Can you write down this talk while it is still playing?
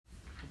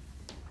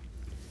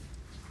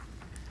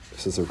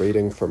This is a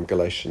reading from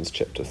Galatians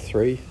chapter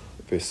 3,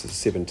 verses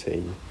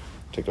 17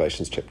 to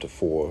Galatians chapter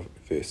 4,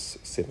 verse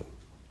 7.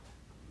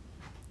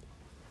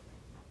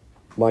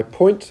 My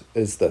point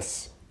is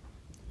this.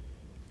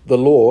 The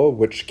law,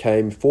 which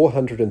came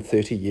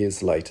 430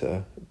 years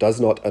later,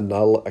 does not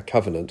annul a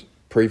covenant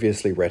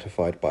previously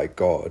ratified by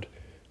God,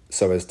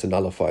 so as to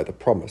nullify the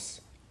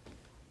promise.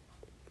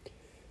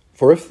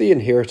 For if the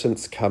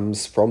inheritance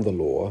comes from the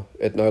law,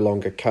 it no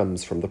longer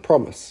comes from the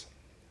promise.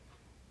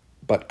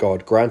 But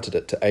God granted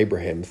it to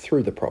Abraham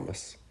through the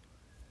promise.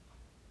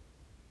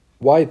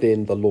 Why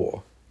then the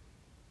law?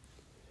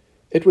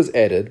 It was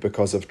added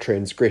because of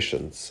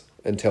transgressions,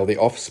 until the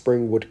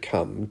offspring would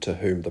come to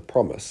whom the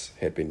promise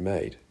had been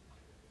made.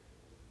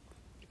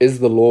 Is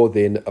the law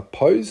then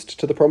opposed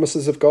to the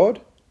promises of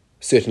God?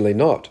 Certainly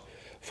not.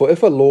 For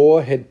if a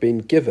law had been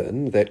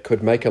given that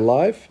could make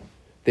alive,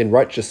 then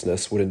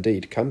righteousness would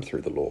indeed come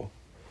through the law.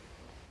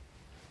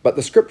 But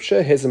the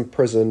Scripture has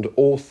imprisoned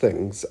all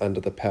things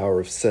under the power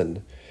of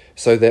sin,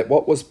 so that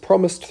what was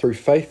promised through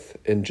faith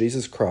in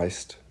Jesus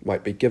Christ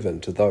might be given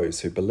to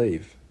those who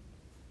believe.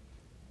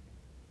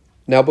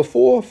 Now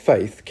before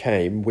faith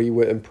came, we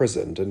were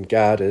imprisoned and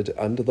guarded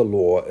under the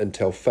law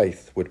until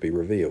faith would be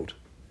revealed.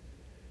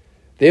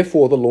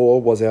 Therefore the law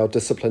was our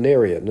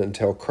disciplinarian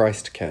until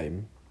Christ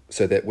came,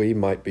 so that we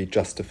might be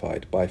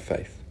justified by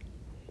faith.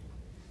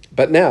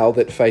 But now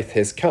that faith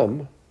has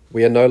come,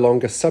 we are no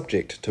longer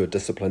subject to a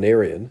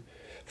disciplinarian,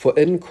 for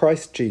in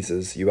Christ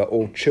Jesus you are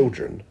all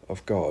children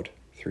of God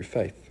through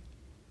faith.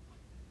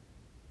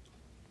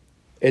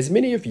 As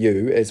many of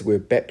you as were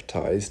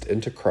baptized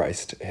into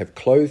Christ have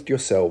clothed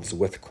yourselves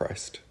with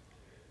Christ.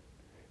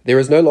 There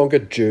is no longer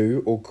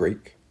Jew or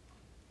Greek.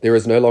 There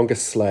is no longer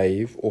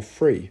slave or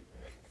free.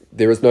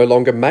 There is no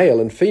longer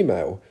male and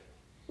female,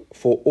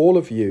 for all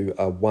of you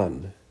are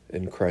one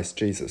in Christ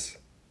Jesus.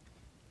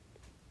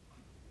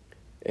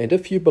 And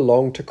if you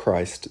belong to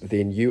Christ,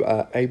 then you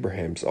are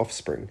Abraham's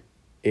offspring,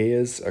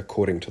 heirs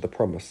according to the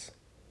promise.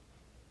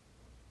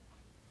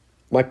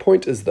 My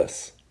point is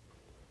this.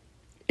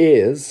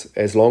 Heirs,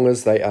 as long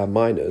as they are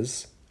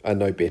minors, are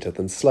no better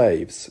than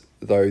slaves,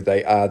 though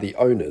they are the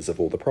owners of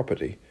all the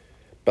property,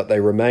 but they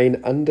remain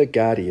under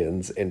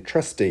guardians and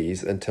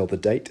trustees until the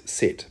date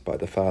set by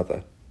the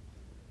father.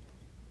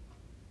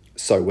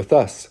 So with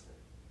us,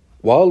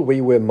 while we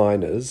were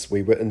minors,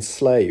 we were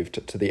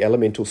enslaved to the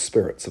elemental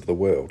spirits of the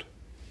world.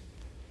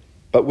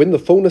 But when the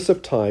fullness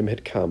of time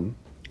had come,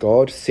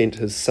 God sent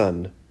his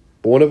Son,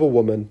 born of a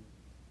woman,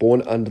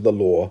 born under the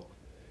law,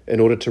 in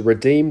order to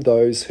redeem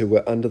those who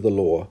were under the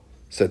law,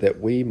 so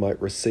that we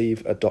might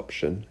receive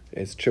adoption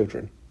as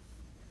children.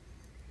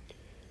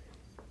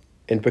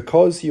 And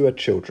because you are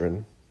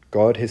children,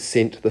 God has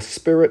sent the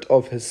Spirit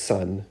of his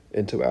Son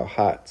into our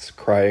hearts,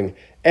 crying,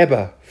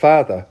 Abba,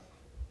 Father!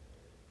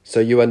 So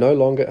you are no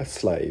longer a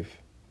slave,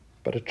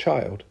 but a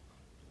child.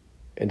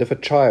 And if a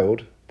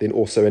child, then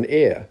also an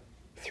heir,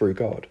 through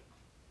God.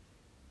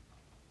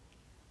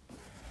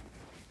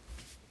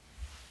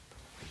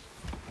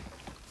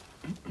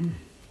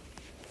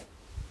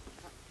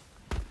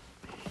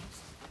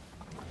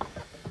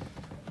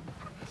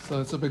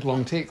 So it's a big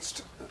long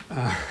text,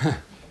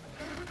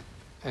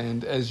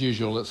 and as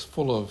usual it's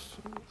full of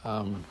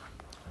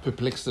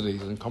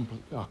perplexities and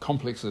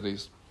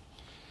complexities.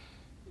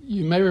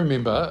 You may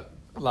remember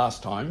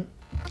last time,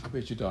 I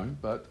bet you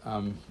don't, but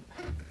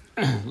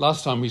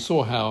last time we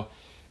saw how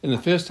in the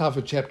first half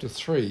of chapter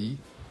 3,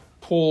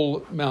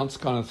 Paul mounts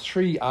kind of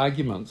three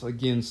arguments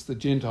against the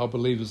Gentile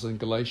believers in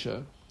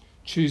Galatia,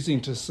 choosing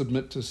to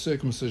submit to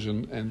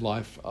circumcision and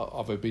life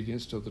of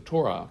obedience to the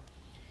Torah.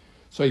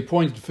 So he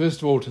pointed first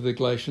of all to the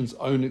Galatians'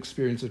 own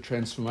experience of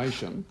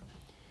transformation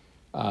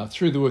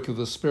through the work of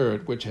the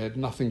Spirit, which had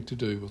nothing to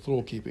do with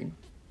law-keeping.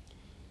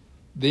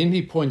 Then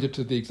he pointed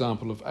to the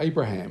example of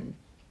Abraham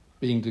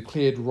being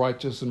declared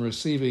righteous and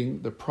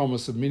receiving the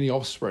promise of many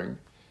offspring,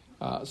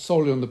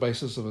 solely on the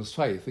basis of his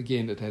faith.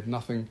 Again, it had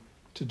nothing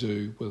to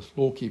do with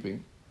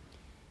law-keeping.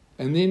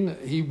 And then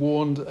he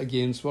warned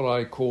against what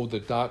I call the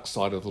dark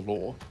side of the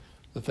law,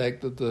 the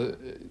fact that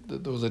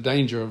there was a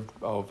danger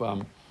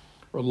of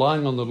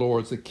relying on the law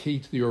as the key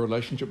to your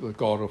relationship with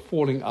God, or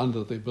falling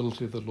under the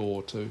ability of the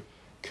law to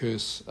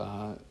curse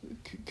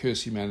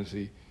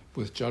humanity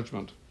with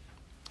judgment.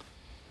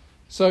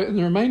 So in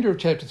the remainder of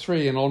chapter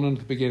 3 and on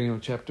into the beginning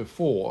of chapter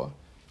 4,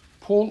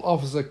 Paul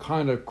offers a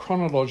kind of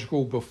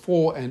chronological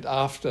before and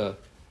after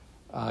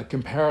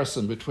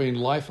comparison between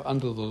life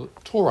under the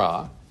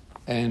Torah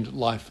and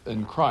life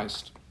in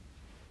Christ.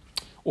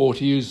 Or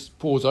to use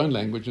Paul's own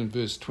language in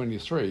verse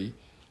 23,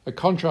 a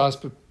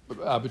contrast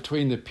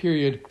between the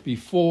period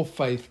before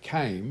faith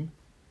came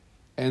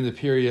and the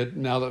period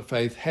now that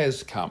faith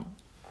has come.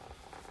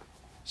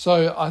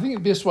 So I think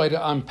the best way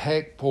to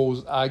unpack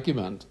Paul's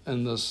argument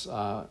in this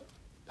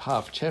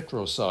half chapter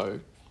or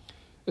so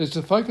is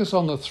to focus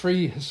on the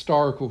three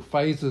historical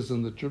phases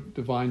in the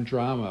divine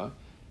drama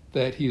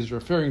that he is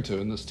referring to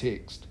in this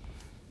text.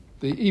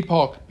 The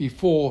epoch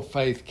before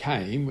faith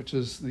came, which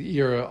is the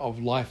era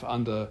of life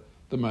under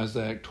the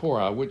Mosaic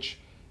Torah, which,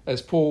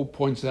 as Paul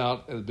points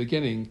out at the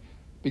beginning,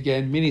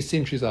 began many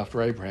centuries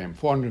after Abraham,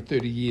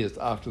 430 years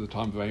after the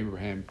time of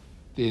Abraham.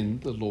 Then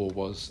the law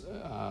was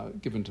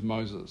given to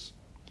Moses.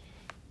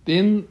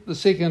 Then the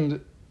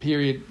second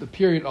period, the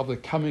period of the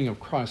coming of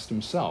Christ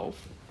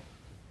himself,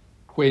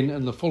 when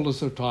in the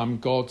fullness of time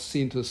God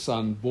sent his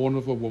Son, born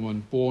of a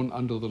woman, born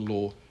under the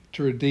law,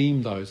 to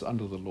redeem those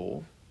under the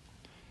law.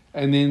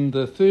 And then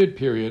the third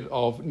period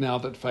of now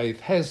that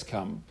faith has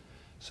come.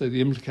 So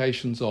the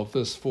implications of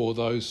this for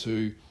those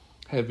who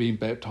have been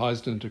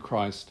baptized into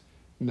Christ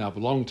now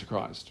belong to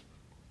Christ.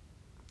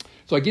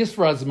 So I guess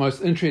for us the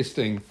most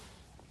interesting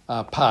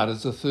part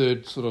is the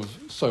third sort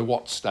of so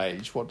what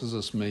stage. What does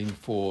this mean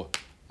for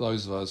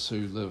those of us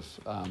who live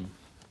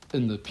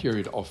in the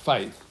period of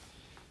faith?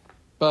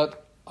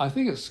 But I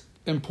think it's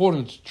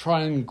important to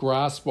try and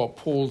grasp what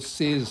Paul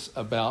says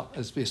about,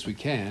 as best we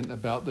can,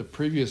 about the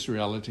previous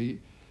reality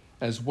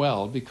as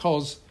well,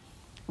 because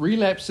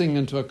relapsing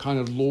into a kind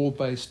of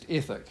law-based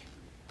ethic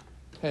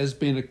has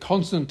been a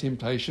constant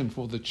temptation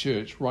for the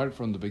church right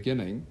from the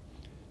beginning,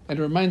 and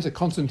it remains a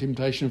constant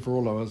temptation for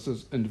all of us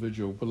as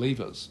individual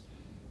believers.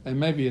 And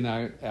maybe in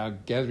our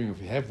gathering, if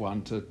we have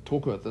one, to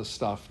talk about this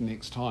stuff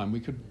next time, we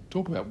could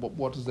talk about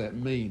what does that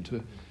mean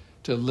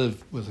to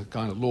live with a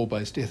kind of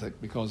law-based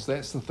ethic, because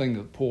that's the thing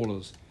that Paul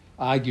is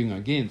arguing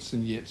against,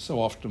 and yet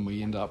so often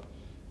we end up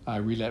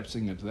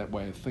relapsing into that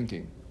way of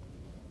thinking.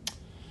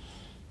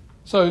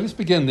 So let's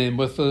begin then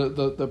with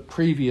the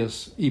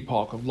previous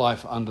epoch of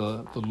life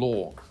under the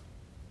law.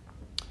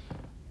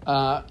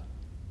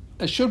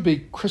 It should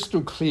be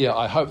crystal clear,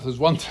 I hope there's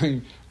one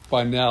thing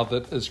by now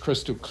that is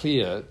crystal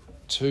clear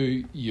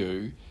to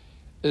you,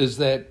 is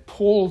that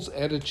Paul's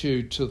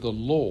attitude to the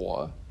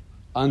law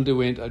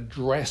underwent a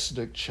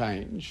drastic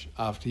change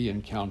after he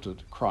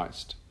encountered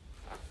Christ.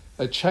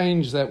 A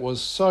change that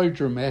was so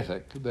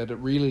dramatic that it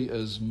really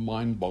is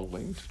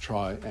mind-boggling to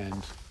try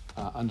and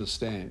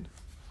understand.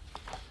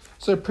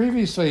 So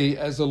previously,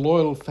 as a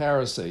loyal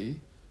Pharisee,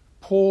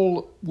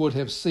 Paul would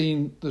have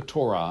seen the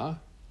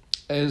Torah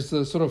as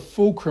the sort of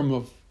fulcrum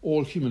of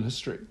all human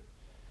history,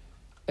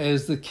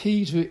 as the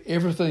key to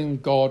everything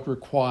God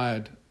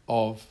required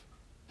of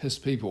his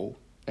people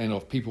and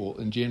of people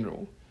in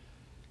general,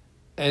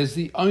 as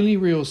the only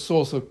real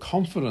source of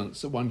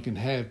confidence that one can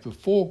have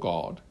before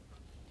God,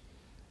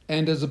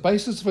 and as a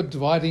basis for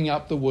dividing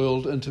up the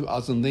world into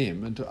us and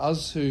them, into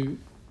us who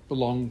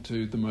belong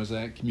to the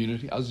Mosaic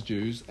community, us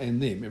Jews,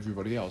 and them,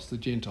 everybody else, the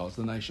Gentiles,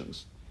 the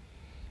nations.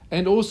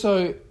 And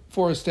also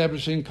for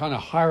establishing kind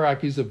of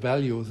hierarchies of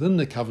value within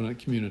the covenant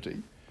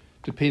community,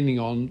 depending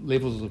on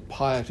levels of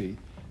piety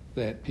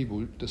that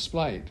people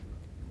displayed.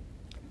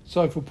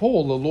 So for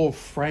Paul, the law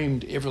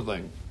framed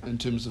everything in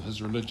terms of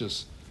his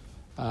religious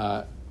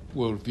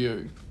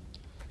worldview.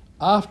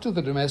 After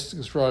the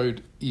Damascus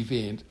Road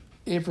event,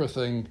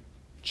 everything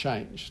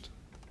changed,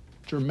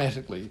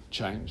 dramatically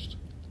changed.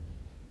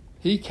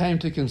 He came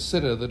to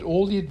consider that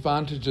all the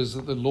advantages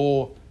that the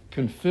law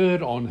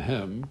conferred on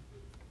him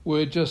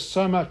were just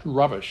so much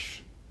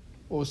rubbish,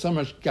 or so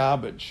much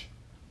garbage,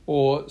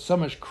 or so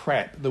much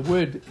crap. The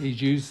word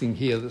he's using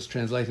here that's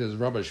translated as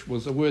rubbish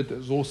was a word that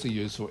was also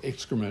used for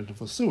excrement and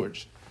for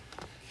sewage.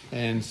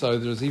 And so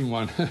there's even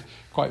one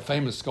quite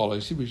famous scholar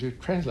who said we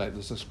should translate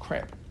this as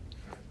crap.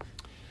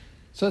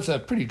 So it's a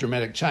pretty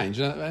dramatic change.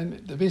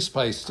 And the best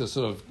place to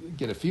sort of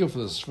get a feel for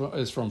this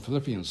is from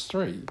Philippians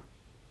 3.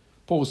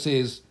 Paul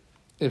says,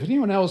 "If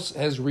anyone else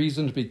has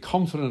reason to be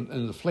confident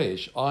in the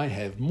flesh, I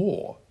have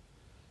more.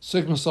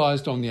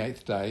 Circumcised on the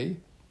 8th day,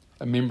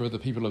 a member of the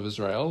people of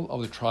Israel,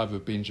 of the tribe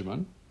of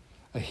Benjamin,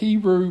 a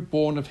Hebrew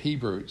born of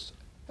Hebrews,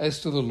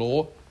 as to the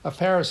law, a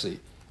Pharisee,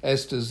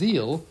 as to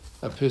zeal,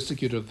 a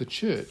persecutor of the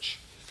church,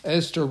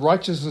 as to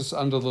righteousness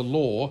under the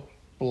law,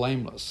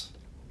 blameless.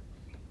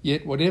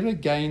 Yet whatever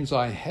gains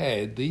I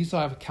had, these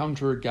I have come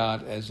to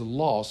regard as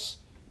loss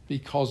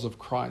because of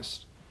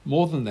Christ.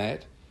 More than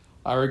that,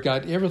 I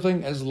regard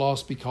everything as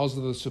loss because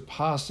of the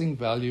surpassing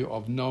value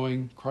of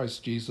knowing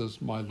Christ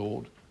Jesus my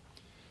Lord.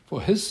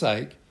 For his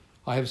sake,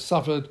 I have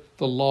suffered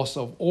the loss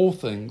of all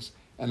things,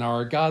 and I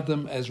regard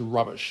them as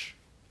rubbish,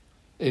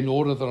 in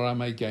order that I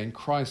may gain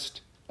Christ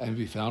and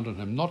be found in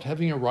him, not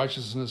having a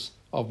righteousness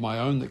of my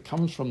own that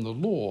comes from the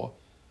law,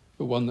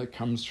 but one that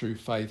comes through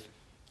faith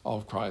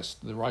of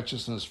Christ, the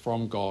righteousness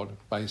from God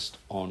based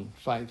on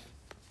faith."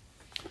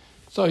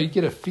 So you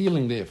get a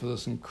feeling there for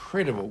this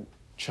incredible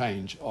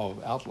change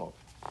of outlook.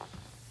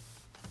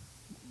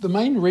 The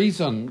main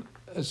reason,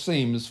 it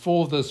seems,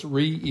 for this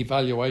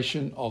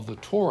re-evaluation of the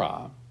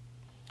Torah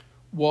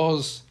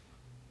was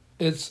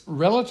its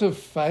relative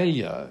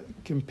failure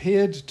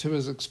compared to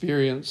his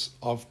experience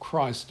of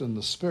Christ in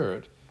the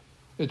Spirit,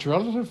 its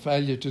relative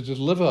failure to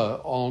deliver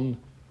on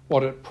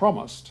what it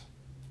promised.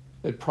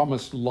 It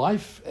promised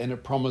life and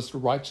it promised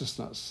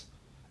righteousness.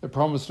 It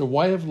promised a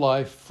way of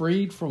life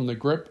freed from the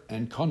grip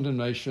and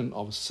condemnation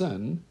of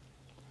sin,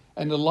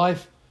 and a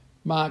life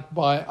marked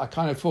by a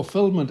kind of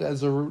fulfillment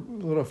as a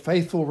sort of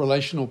faithful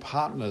relational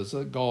partners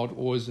that God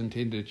always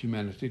intended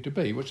humanity to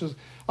be, which is,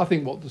 I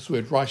think, what this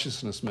word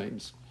righteousness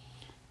means.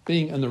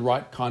 Being in the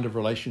right kind of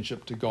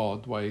relationship to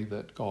God, the way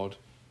that God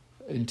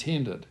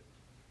intended.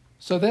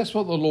 So that's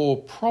what the law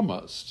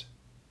promised.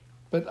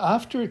 But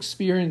after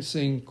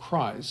experiencing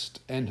Christ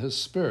and his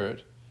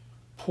Spirit,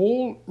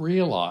 Paul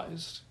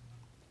realized,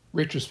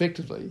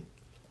 retrospectively,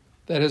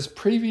 that his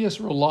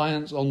previous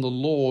reliance on the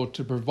law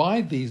to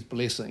provide these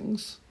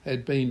blessings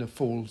had been a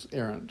fool's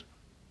errand.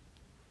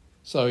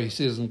 So he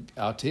says in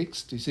our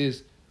text, he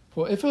says,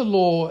 "For if a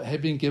law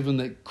had been given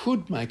that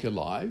could make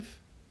alive,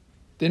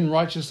 then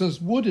righteousness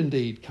would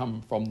indeed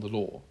come from the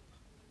law.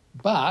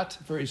 But,"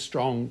 very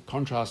strong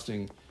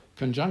contrasting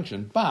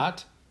conjunction,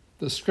 "but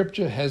the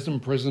scripture has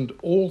imprisoned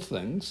all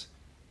things,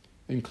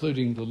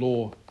 including the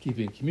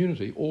law-keeping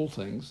community, all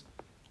things,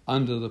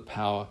 under the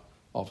power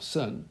of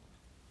sin."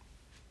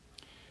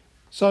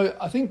 So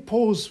I think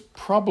Paul's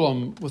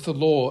problem with the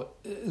law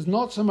is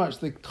not so much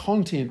the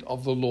content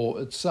of the law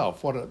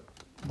itself, what it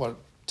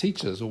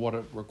teaches or what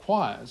it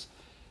requires,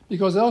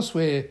 because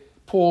elsewhere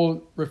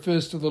Paul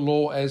refers to the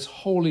law as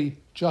holy,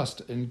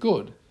 just, and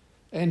good,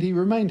 and he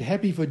remained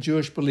happy for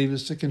Jewish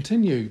believers to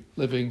continue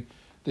living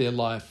their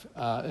life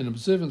in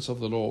observance of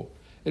the law.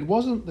 It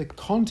wasn't the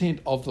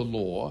content of the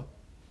law,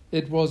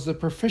 it was the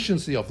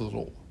proficiency of the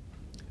law.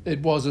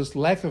 It was its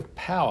lack of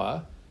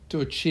power to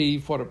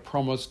achieve what it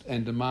promised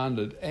and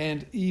demanded,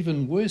 and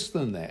even worse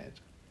than that,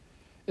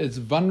 its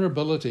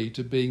vulnerability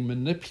to being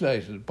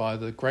manipulated by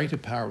the greater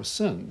power of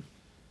sin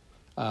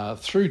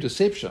through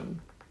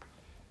deception,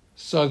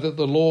 so that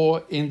the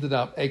law ended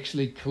up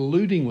actually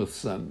colluding with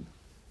sin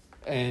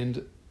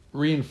and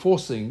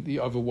reinforcing the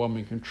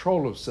overwhelming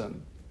control of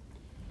sin.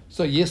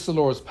 So yes, the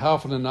law is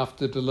powerful enough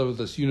to deliver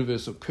this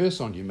universal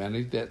curse on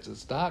humanity, that's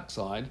its dark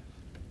side,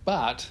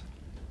 but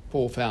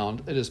Paul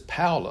found it is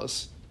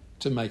powerless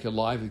to make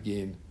alive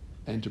again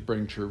and to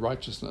bring true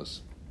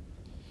righteousness.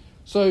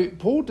 So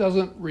Paul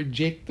doesn't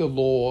reject the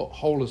law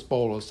holus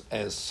bolus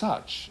as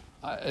such,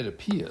 it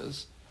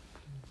appears,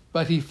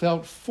 but he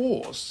felt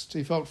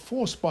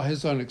forced by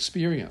his own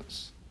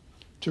experience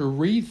to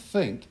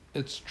rethink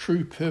its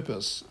true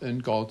purpose in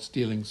God's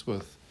dealings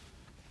with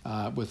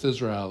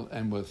Israel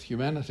and with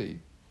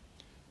humanity.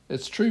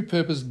 Its true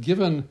purpose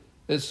given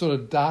its sort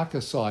of darker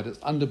side, its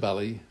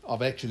underbelly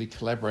of actually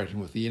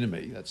collaborating with the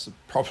enemy. That's the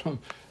problem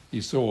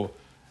you saw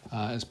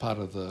as part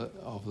of the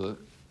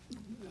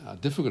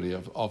difficulty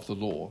of the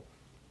law.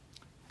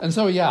 And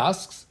so he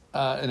asks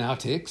in our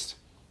text,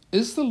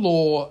 is the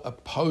law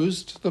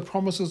opposed to the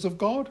promises of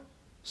God?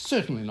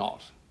 Certainly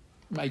not.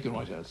 Megan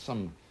White, I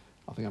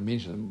think I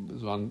mentioned,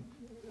 there's one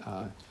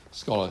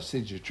scholar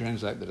said you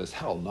translate that as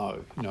hell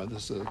no.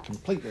 This is a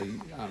complete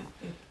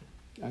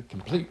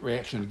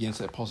reaction against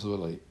that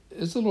possibility.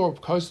 Is the law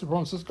opposed to the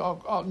promises of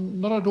God? Oh,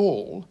 not at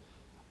all.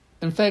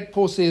 In fact,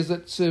 Paul says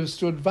it serves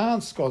to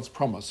advance God's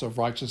promise of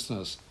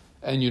righteousness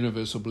and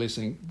universal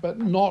blessing, but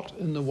not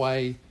in the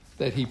way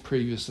that he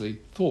previously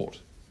thought.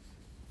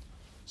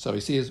 So he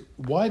says,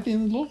 why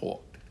then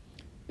law?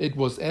 It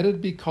was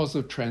added because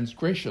of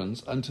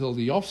transgressions until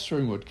the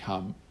offspring would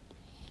come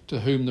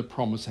to whom the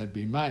promise had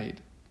been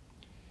made.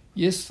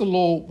 Yes, the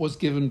law was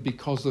given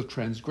because of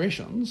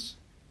transgressions,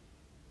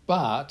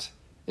 but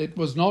it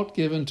was not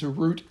given to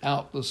root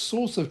out the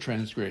source of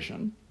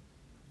transgression,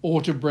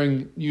 or to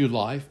bring new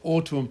life,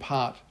 or to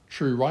impart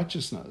true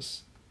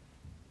righteousness,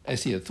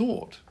 as he had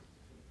thought.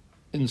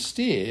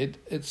 Instead,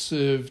 it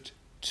served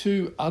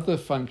two other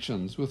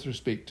functions with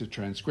respect to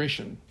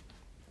transgression.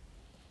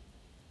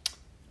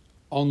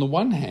 On the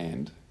one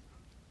hand,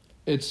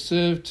 it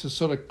served to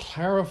sort of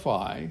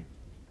clarify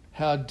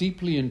how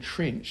deeply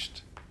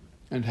entrenched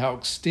and how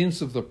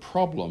extensive the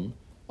problem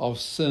of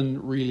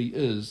sin really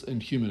is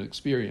in human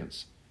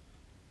experience,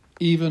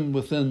 even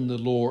within the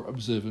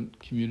law-observant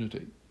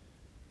community.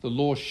 The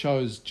law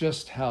shows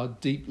just how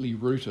deeply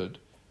rooted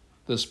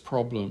this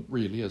problem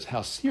really is,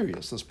 how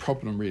serious this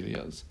problem really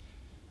is.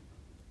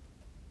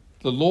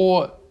 The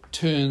law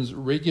turns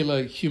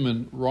regular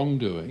human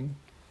wrongdoing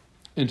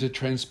into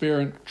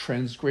transparent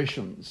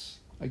transgressions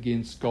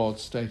against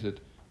God's stated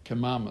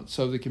commandments.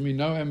 So there can be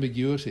no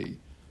ambiguity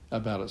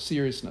about its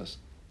seriousness.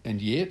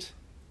 And yet,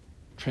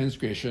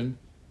 transgression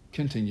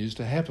continues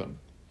to happen.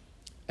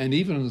 And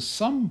even in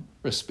some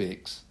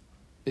respects,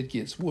 it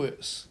gets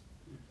worse.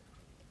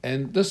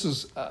 And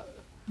this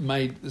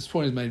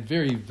point is made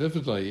very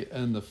vividly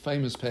in the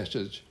famous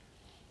passage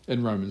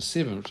in Romans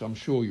 7, which I'm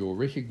sure you'll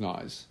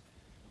recognise,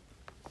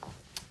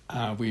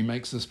 where he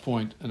makes this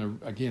point in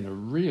a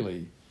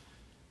really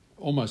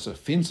almost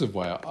offensive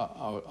way,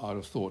 I'd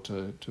have thought,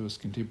 to his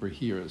contemporary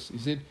hearers. He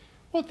said,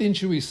 "What then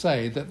shall we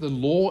say, that the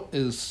law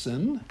is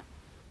sin?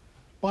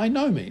 By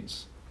no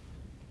means.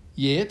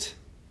 Yet,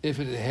 if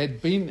it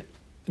had been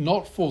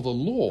not for the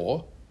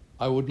law,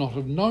 I would not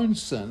have known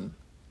sin.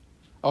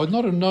 I would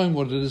not have known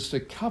what it is to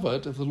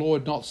covet if the law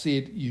had not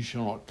said, 'You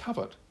shall not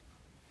covet.'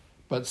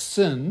 But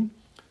sin,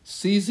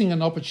 seizing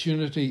an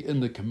opportunity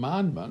in the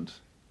commandment,"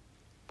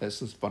 that's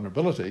this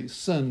vulnerability,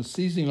 sin,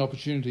 seizing an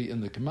opportunity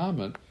in the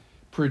commandment,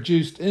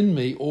 "produced in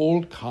me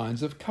all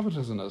kinds of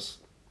covetousness.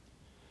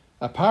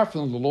 Apart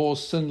from the law,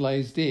 sin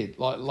lies dead.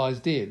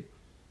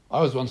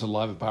 I was once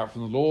alive apart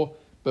from the law,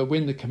 but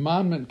when the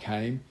commandment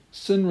came,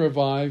 sin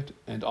revived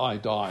and I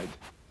died."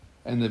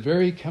 and the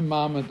very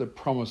commandment that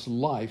promised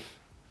life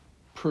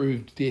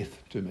proved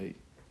death to me.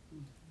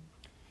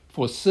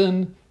 For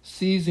sin,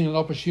 seizing an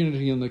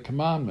opportunity in the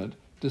commandment,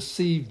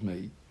 deceived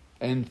me,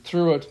 and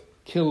through it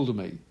killed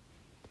me.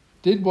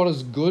 Did what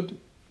is good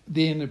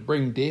then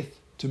bring death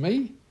to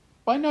me?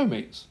 By no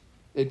means.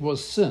 It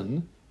was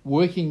sin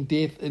working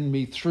death in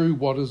me through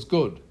what is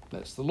good,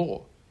 that's the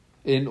law,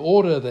 in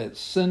order that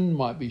sin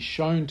might be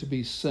shown to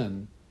be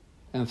sin,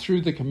 and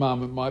through the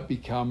commandment might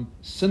become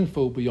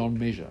sinful beyond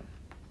measure.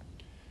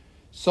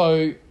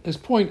 So his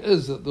point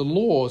is that the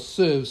law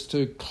serves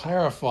to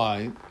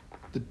clarify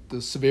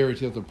the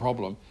severity of the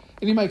problem.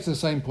 And he makes the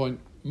same point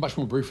much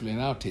more briefly in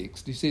our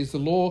text. He says the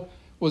law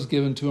was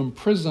given to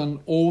imprison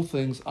all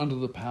things under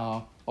the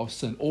power of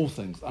sin, all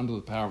things under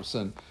the power of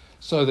sin,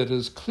 so that it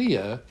is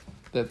clear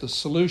that the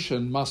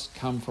solution must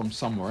come from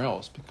somewhere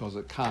else because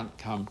it can't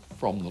come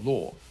from the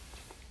law.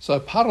 So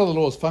part of the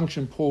law's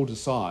function, Paul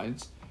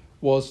decides,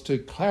 was to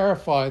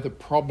clarify the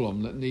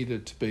problem that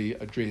needed to be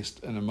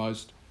addressed in a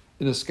most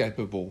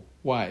inescapable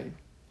way.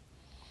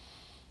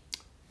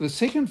 The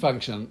second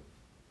function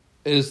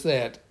is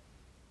that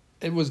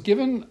it was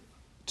given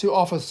to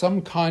offer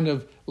some kind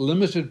of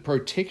limited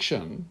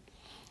protection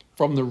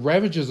from the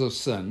ravages of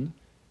sin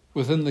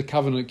within the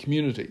covenant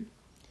community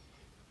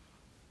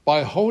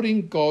by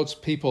holding God's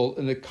people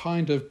in a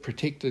kind of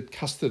protected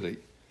custody.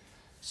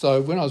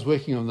 So when I was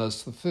working on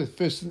this, the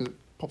first thing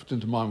that popped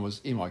into mind was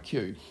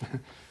MIQ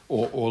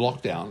or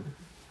lockdown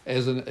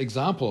as an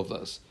example of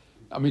this.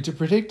 I mean, to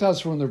protect us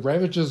from the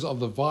ravages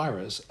of the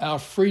virus, our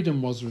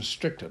freedom was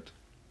restricted,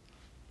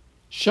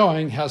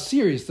 showing how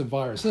serious the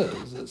virus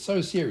is. It's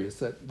so serious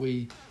that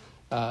we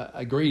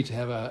agreed to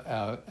have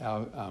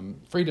our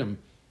freedom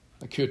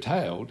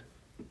curtailed,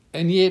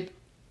 and yet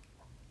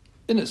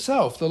in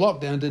itself, the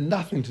lockdown did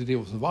nothing to deal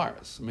with the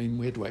virus. I mean,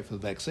 we had to wait for the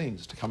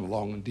vaccines to come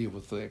along and deal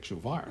with the actual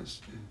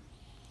virus.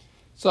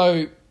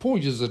 So Paul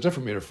uses a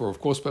different metaphor, of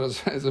course, but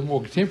as a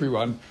more contemporary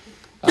one,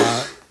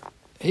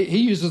 he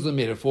uses the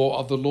metaphor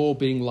of the law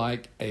being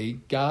like a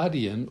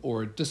guardian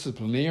or a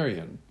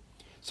disciplinarian.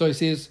 So he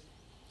says,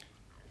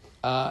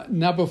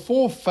 now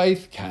before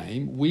faith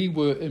came, we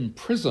were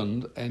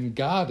imprisoned and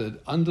guarded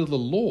under the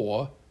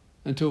law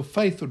until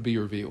faith would be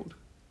revealed.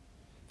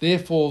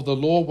 Therefore, the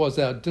law was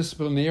our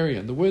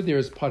disciplinarian. The word there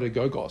is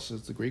pedagogos,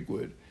 is the Greek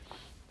word.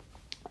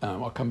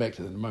 I'll come back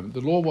to that in a moment.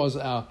 The law was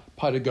our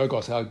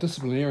pedagogos, our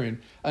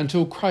disciplinarian,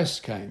 until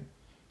Christ came,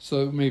 so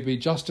that we may be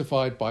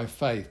justified by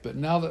faith. But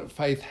now that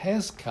faith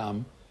has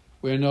come,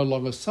 we're no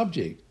longer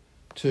subject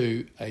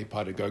to a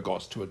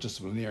pedagogos, to a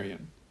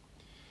disciplinarian.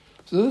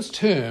 So this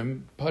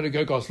term,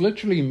 pedagogos,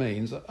 literally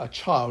means a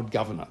child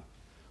governor,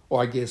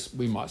 or I guess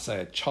we might say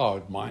a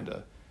child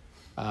minder.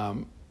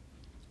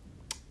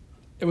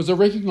 It was a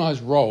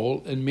recognised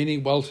role in many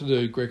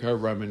well-to-do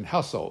Greco-Roman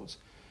households.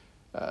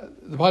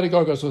 The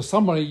pedagogos was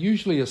somebody,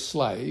 usually a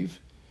slave,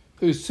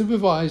 who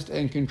supervised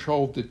and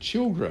controlled the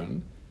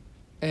children,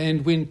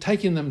 and when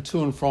taking them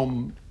to and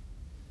from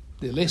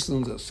their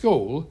lessons at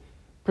school,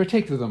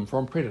 protected them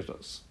from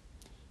predators.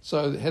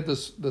 So they had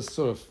this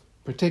sort of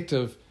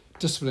protective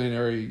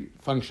disciplinary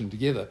function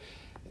together.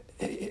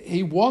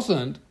 He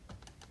wasn't,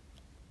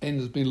 and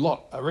there's been a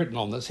lot written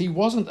on this, he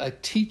wasn't a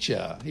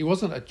teacher, he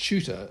wasn't a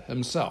tutor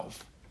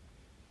himself.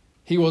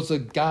 He was a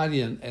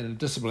guardian and a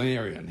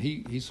disciplinarian.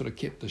 He sort of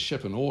kept the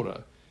ship in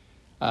order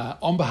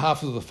on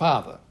behalf of the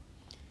father.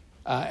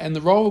 And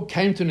the role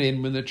came to an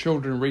end when the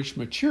children reached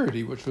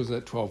maturity, which was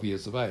at 12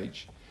 years of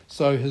age.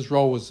 So his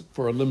role was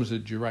for a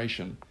limited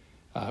duration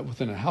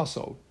within a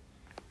household.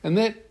 And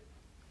that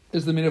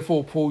is the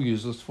metaphor Paul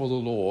uses for the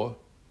law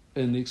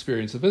in the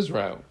experience of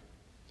Israel.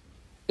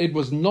 It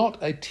was not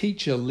a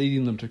teacher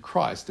leading them to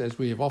Christ, as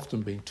we have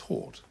often been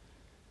taught.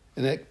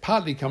 And that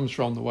partly comes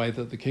from the way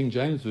that the King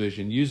James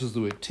Version uses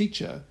the word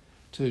teacher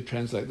to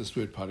translate this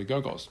word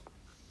pedagogos.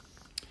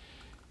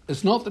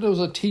 It's not that it was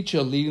a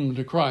teacher leading them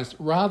to Christ.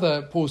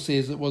 Rather, Paul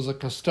says it was a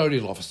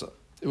custodial officer.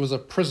 It was a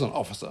prison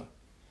officer.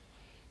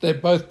 They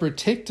both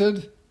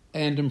protected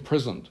and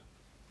imprisoned.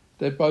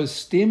 They both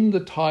stemmed the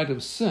tide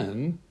of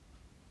sin,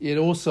 yet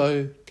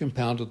also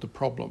compounded the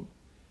problem.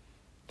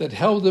 That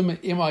held them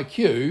at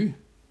MIQ,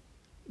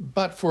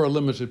 but for a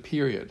limited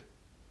period.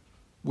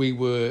 We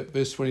were,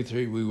 verse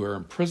 23, we were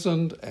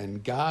imprisoned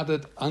and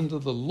guarded under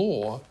the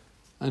law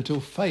until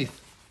faith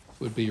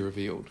would be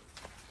revealed.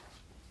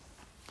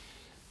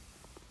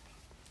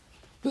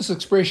 This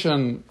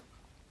expression,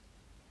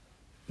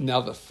 now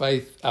that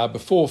faith,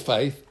 before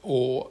faith,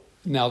 or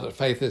now that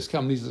faith has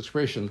come, these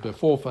expressions,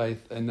 before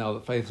faith and now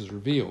that faith is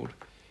revealed,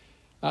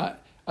 are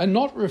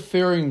not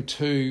referring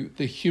to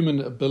the human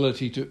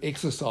ability to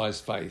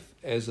exercise faith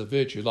as a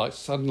virtue, like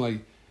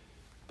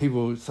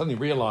people suddenly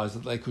realize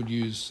that they could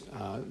use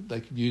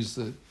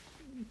the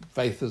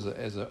faith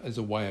as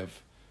a way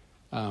of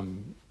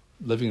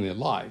living their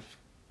life.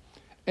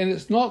 And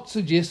it's not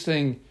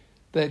suggesting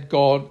that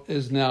God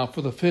is now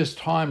for the first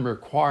time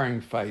requiring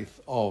faith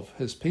of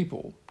his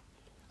people.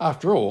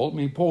 After all, I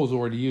mean, Paul's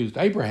already used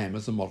Abraham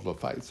as a model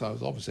of faith, so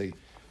obviously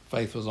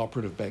faith was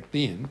operative back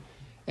then.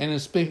 and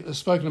has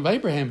spoken of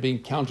Abraham being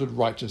counted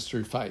righteous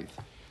through faith.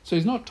 So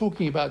he's not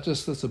talking about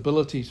just this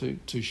ability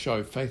to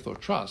show faith or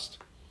trust.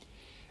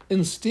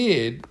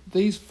 Instead,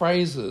 these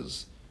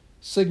phrases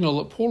signal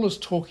that Paul is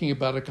talking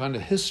about a kind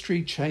of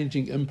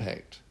history-changing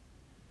impact.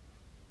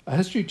 A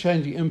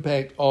history-changing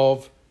impact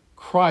of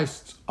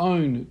Christ's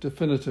own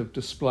definitive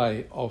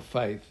display of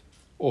faith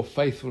or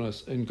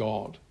faithfulness in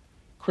God,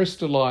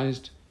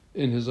 crystallized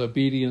in his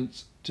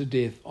obedience to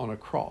death on a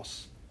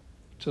cross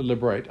to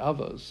liberate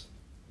others,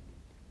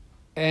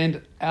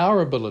 and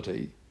our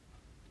ability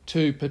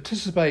to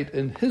participate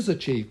in his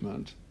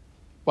achievement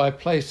by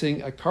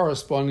placing a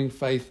corresponding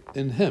faith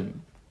in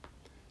him,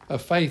 a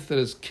faith that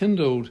is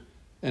kindled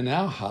in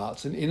our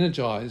hearts and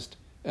energized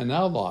in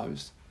our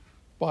lives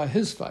by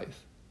his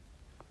faith.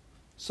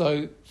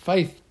 So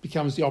faith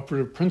becomes the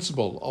operative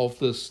principle of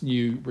this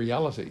new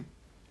reality,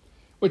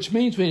 which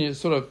means when you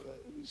sort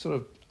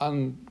of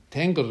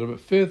untangle it a bit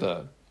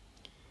further,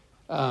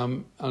 I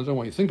don't know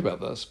what you think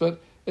about this,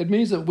 but it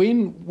means that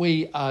when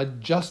we are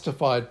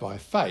justified by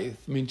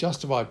faith,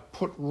 justified,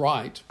 put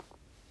right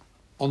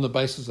on the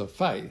basis of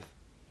faith,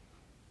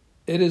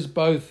 it is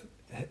both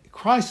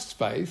Christ's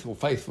faith or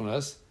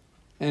faithfulness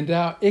and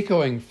our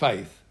echoing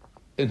faith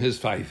in his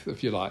faith,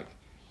 if you like.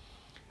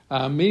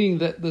 Meaning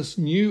that this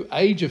new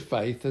age of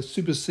faith has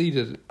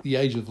superseded the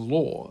age of the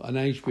law. An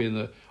age where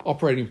the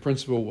operating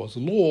principle was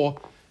law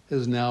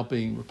is now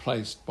being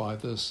replaced by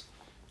this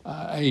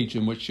age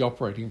in which the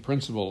operating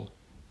principle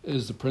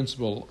is the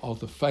principle of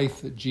the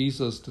faith that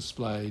Jesus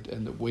displayed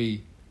and that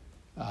we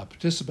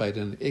participate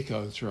in and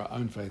echo through our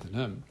own faith in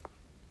him.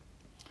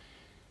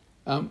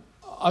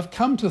 I've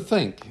come to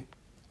think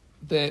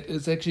that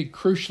it's actually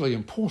crucially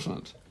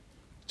important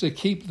to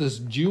keep this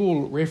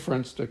dual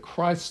reference to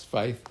Christ's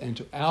faith and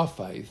to our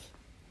faith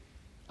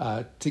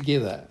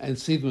together and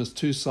see them as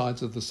two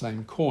sides of the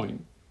same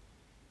coin.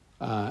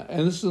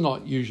 And this is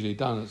not usually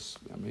done.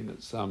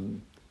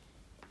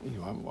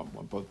 I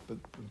won't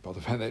bother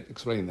about that,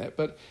 explaining that.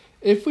 But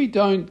if we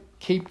don't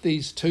keep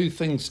these two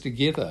things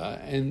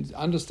together and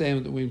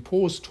understand that when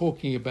Paul's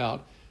talking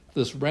about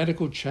this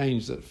radical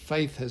change that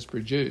faith has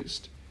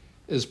produced,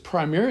 is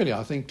primarily,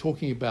 I think,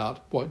 talking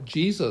about what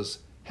Jesus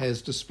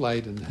has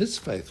displayed in his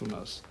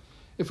faithfulness.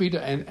 If we do,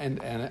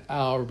 and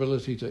our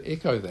ability to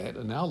echo that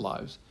in our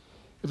lives,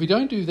 if we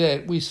don't do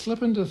that, we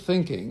slip into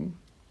thinking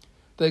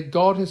that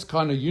God has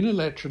kind of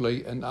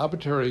unilaterally and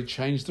arbitrarily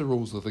changed the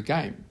rules of the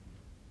game.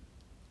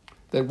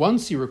 That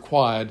once he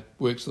required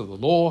works of the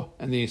law,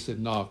 and then he said,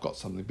 no, I've got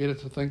something better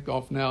to think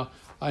of now.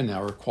 I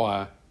now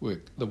require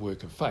the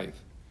work of faith.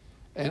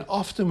 And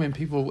often when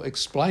people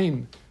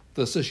explain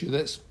this issue,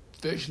 that's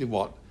virtually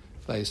what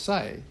they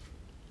say.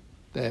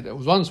 That it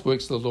was once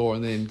works of the law,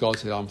 and then God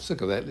said, I'm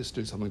sick of that, let's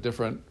do something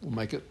different. We'll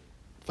make it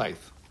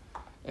faith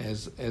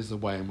as the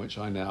way in which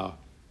I now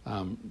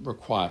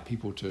require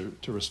people to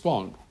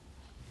respond.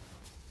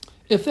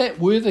 If that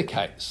were the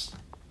case,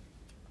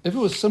 if it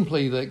was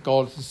simply that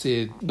God had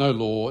said no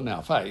law,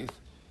 now faith,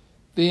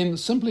 then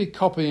simply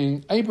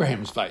copying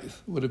Abraham's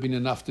faith would have been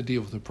enough to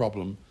deal with the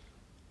problem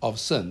of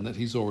sin that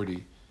he's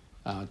already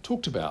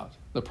talked about,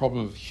 the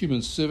problem of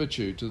human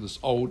servitude to this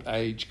old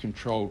age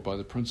controlled by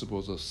the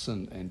principles of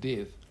sin and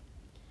death.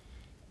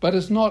 But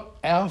it's not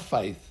our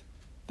faith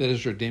that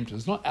is redemptive.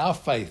 It's not our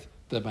faith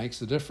that makes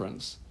the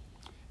difference.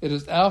 It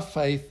is our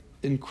faith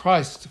in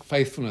Christ's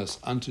faithfulness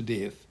unto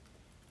death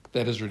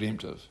that is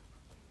redemptive.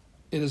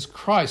 It is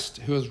Christ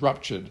who has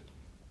ruptured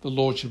the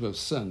lordship of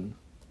sin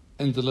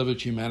and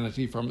delivered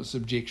humanity from its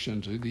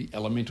subjection to the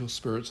elemental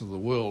spirits of the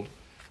world,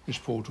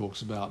 which Paul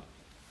talks about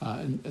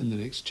in the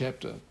next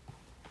chapter.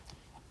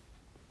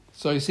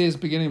 So he says,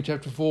 beginning of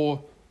chapter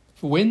 4,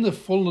 for when the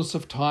fullness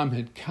of time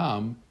had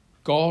come,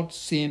 God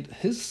sent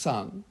his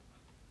Son,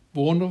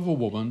 born of a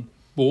woman,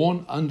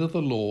 born under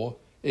the law,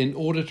 in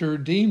order to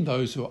redeem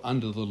those who are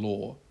under the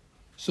law,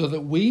 so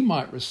that we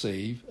might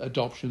receive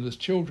adoption as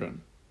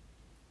children.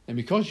 And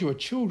because you are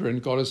children,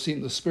 God has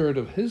sent the Spirit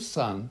of his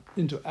Son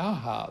into our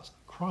hearts,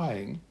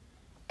 crying,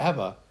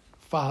 Abba,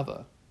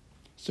 Father.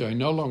 So you're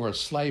no longer a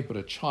slave but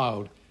a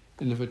child,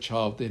 and if a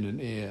child, then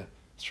an heir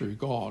through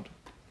God.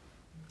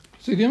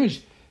 So the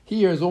image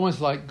here is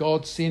almost like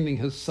God sending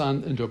his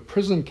Son into a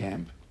prison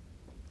camp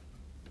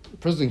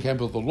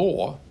of the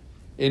law,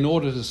 in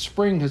order to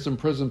spring his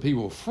imprisoned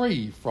people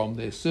free from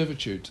their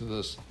servitude to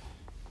this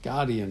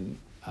guardian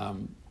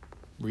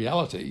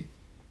reality,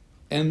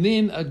 and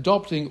then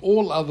adopting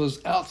all others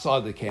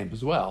outside the camp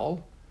as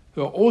well,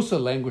 who are also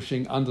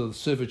languishing under the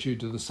servitude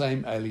to the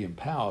same alien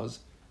powers,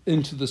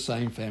 into the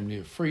same family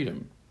of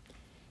freedom.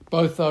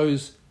 Both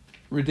those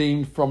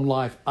redeemed from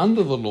life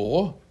under the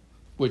law,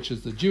 which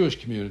is the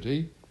Jewish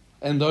community,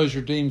 and those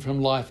redeemed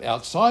from life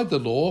outside the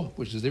law,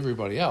 which is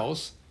everybody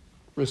else,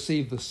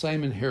 receive the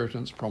same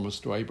inheritance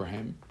promised to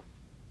Abraham,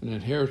 an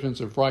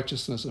inheritance of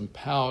righteousness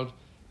empowered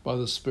by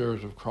the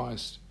Spirit of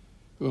Christ,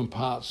 who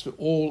imparts to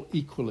all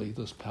equally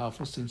this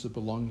powerful sense of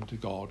belonging to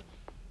God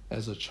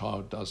as a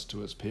child does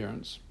to its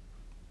parents.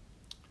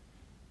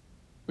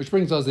 Which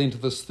brings us into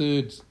this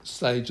third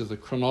stage of the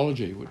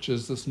chronology, which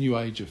is this new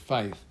age of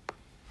faith.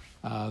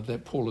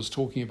 that Paul is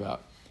talking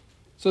about.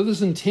 So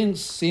this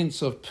intense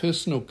sense of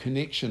personal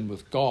connection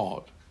with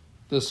God,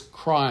 this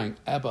crying,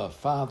 Abba,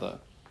 Father,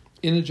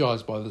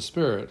 energized by the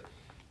Spirit,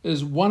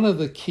 is one of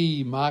the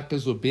key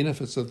markers or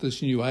benefits of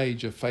this new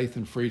age of faith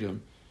and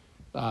freedom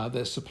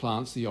that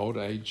supplants the old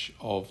age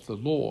of the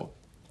law.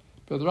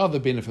 But there are other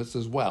benefits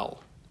as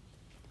well.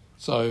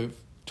 So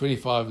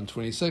 25 and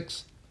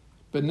 26,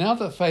 but now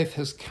that faith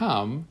has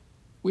come,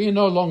 we are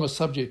no longer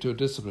subject to a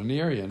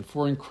disciplinarian,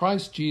 for in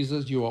Christ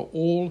Jesus you are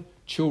all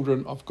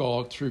children of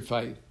God through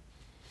faith.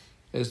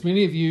 As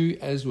many of you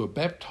as were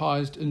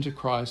baptized into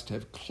Christ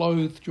have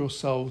clothed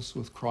yourselves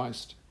with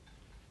Christ.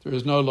 There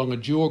is no longer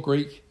Jew or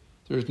Greek,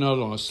 there is no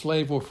longer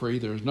slave or free,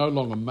 there is no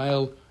longer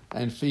male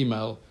and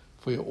female,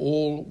 for you're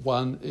all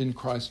one in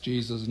Christ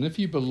Jesus. And if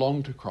you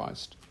belong to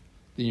Christ,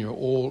 then you're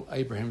all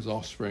Abraham's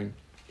offspring,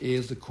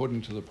 heirs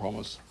according to the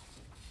promise.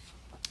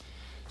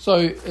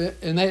 So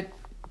in that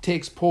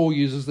text, Paul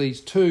uses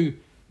these two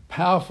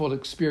powerful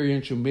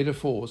experiential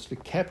metaphors to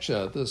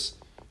capture this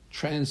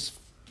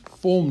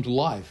transformed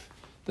life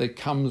that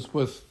comes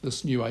with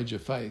this new age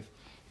of faith.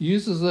 He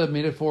uses the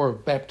metaphor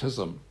of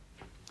baptism.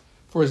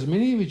 For as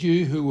many of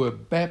you who were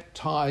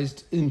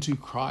baptized into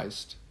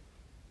Christ,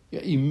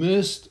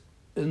 immersed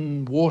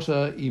in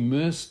water,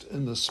 immersed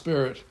in the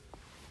Spirit,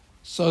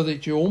 so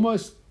that you're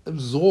almost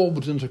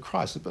absorbed into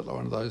Christ, a bit like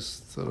one of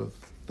those sort of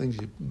things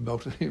you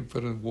melt in a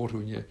bit of water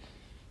when you,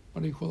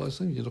 what do you call those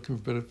things? You're looking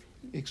for a bit of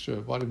extra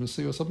vitamin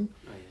C or something?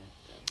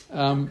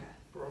 Oh,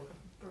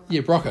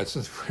 yeah. Brockets,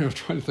 that's what I'm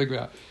trying to think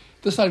about.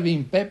 This idea of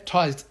being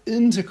baptized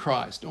into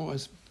Christ,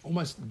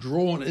 almost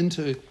drawn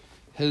into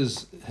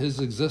his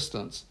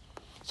existence.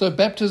 So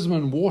baptism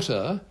in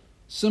water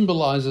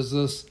symbolizes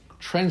this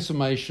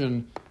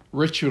transformation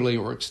ritually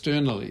or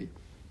externally.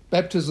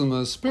 Baptism in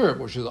the Spirit,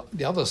 which is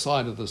the other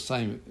side of the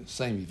same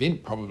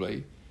event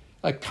probably,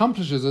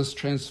 accomplishes this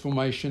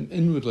transformation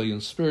inwardly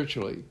and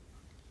spiritually.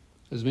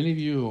 As many of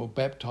you are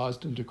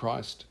baptized into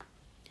Christ.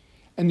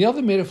 And the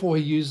other metaphor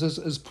he uses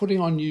is putting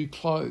on new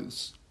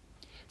clothes.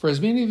 For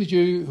as many of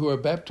you who are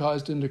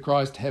baptized into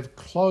Christ have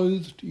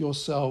clothed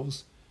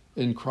yourselves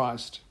in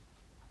Christ.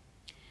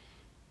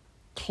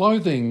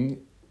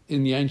 Clothing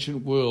in the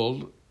ancient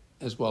world,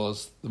 as well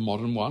as the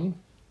modern one,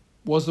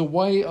 was a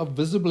way of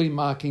visibly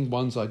marking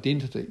one's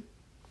identity,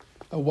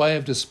 a way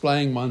of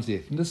displaying one's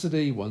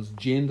ethnicity, one's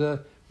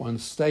gender,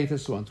 one's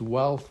status, one's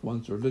wealth,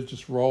 one's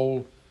religious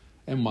role,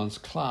 and one's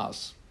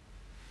class.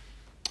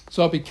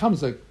 So it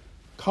becomes a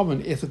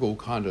common ethical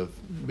kind of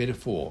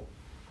metaphor.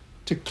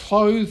 To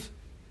clothe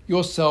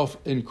yourself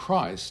in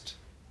Christ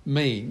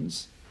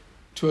means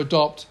to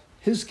adopt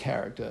his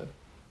character,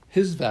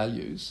 his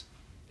values,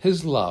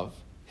 his love,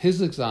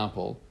 his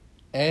example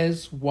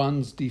as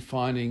one's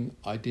defining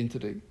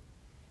identity,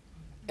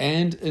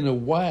 and in a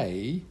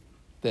way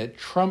that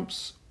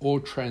trumps or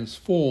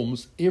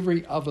transforms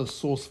every other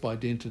source of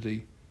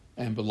identity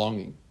and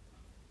belonging.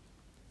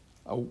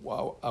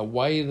 A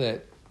way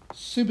that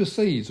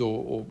supersedes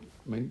or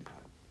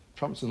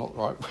trumps are not the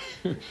right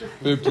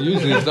verb to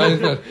use these days,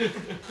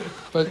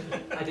 but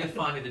I did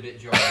find it a bit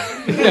dry.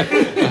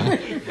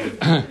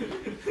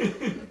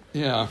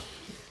 Yeah.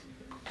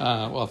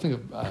 Well, I think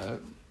of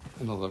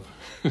another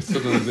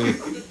sort of there.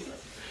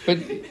 But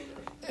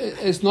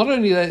it's not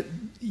only that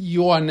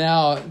you are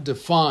now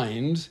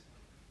defined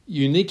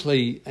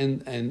uniquely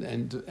and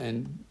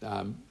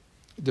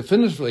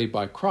definitively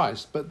by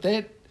Christ, but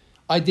that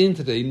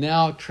identity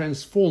now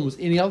transforms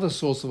any other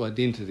source of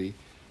identity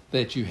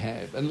that you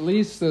have. And it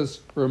leads to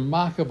this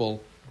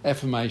remarkable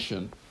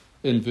affirmation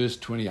in verse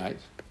 28.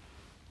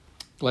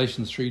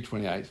 Galatians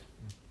 3:28.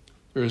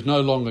 There is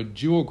no longer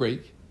Jew or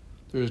Greek,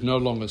 there is no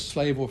longer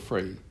slave or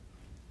free,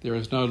 there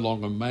is no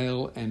longer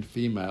male and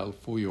female,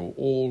 for you're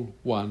all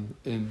one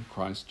in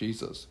Christ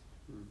Jesus.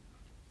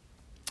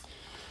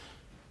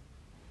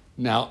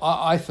 Now,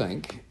 I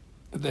think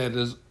that it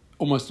is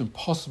almost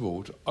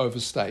impossible to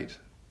overstate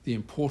the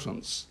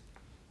importance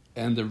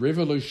and the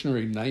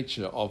revolutionary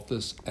nature of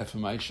this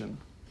affirmation,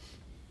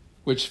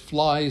 which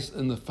flies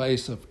in the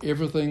face of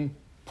everything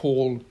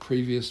Paul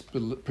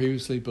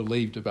previously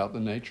believed about the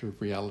nature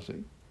of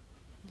reality.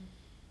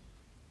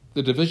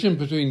 The division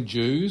between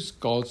Jews,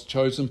 God's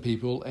chosen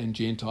people, and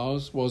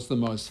Gentiles was the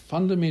most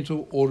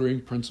fundamental ordering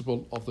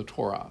principle of the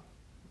Torah.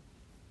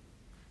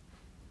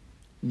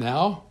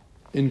 Now,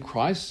 in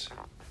Christ,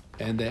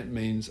 and that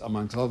means,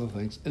 amongst other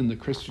things, in the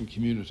Christian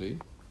community,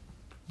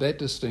 that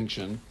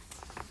distinction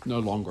no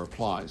longer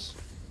applies.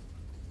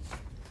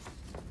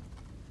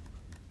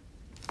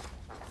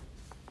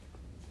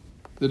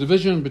 The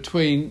division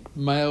between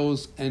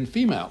males and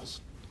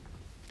females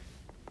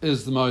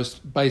is the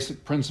most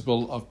basic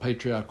principle of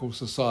patriarchal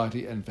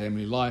society and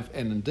family life,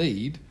 and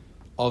indeed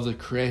of the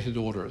created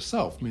order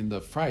itself. I mean,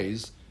 the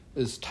phrase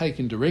is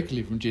taken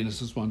directly from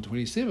Genesis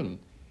 1:27.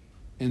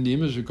 In the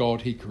image of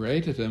God he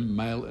created him,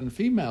 male and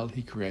female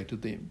he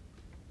created them.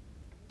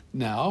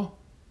 Now,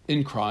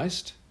 in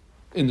Christ,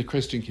 in the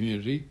Christian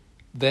community,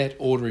 that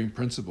ordering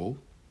principle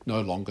no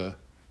longer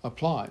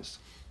applies.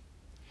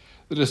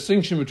 The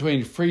distinction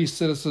between free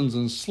citizens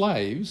and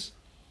slaves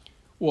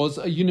was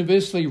a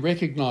universally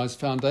recognised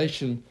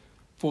foundation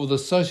for the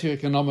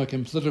socio-economic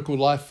and political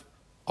life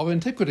of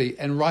antiquity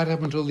and right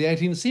up until the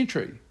 18th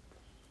century.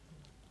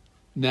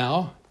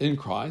 Now, in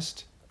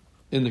Christ,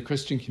 in the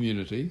Christian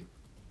community,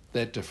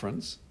 that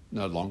difference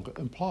no longer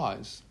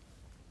applies.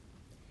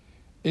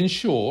 In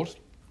short,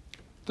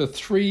 the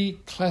three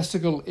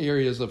classical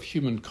areas of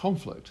human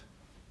conflict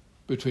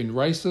between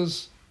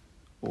races,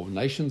 or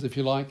nations if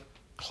you like,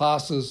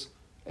 classes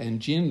and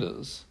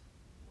genders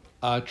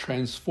are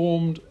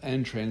transformed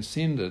and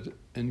transcended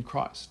in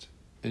Christ,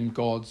 in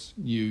God's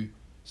new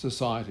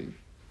society.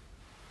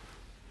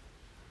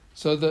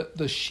 So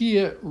the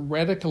sheer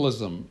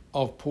radicalism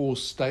of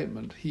Paul's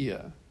statement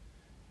here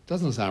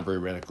doesn't sound very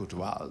radical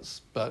to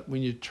us, but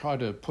when you try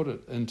to put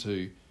it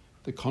into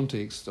the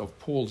context of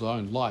Paul's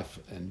own life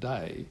and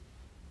day,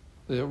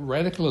 the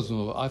radicalism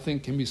of it, I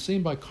think, can be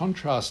seen by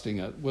contrasting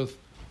it with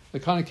the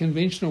kind of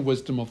conventional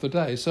wisdom of the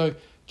day. So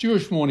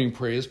Jewish morning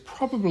prayers,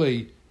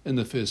 probably in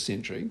the first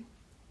century,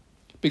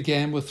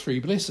 began with three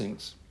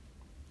blessings.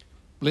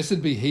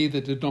 Blessed be he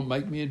that did not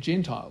make me a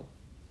Gentile.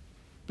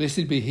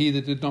 Blessed be he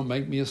that did not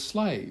make me a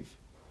slave.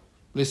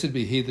 Blessed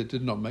be he that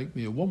did not make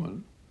me a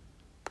woman.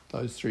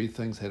 Those three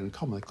things had in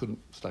common. They couldn't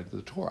study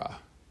the Torah.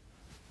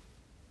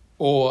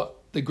 Or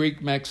the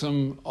Greek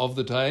maxim of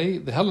the day,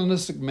 the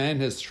Hellenistic man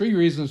has three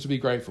reasons to be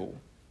grateful.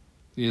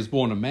 He is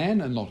born a man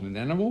and not an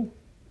animal.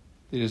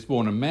 He is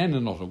born a man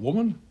and not a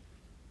woman.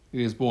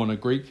 He is born a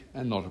Greek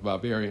and not a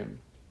barbarian.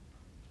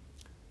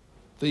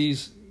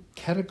 These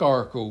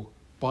categorical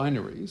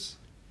binaries,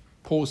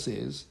 Paul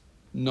says,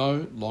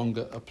 no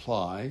longer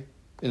apply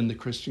in the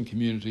Christian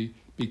community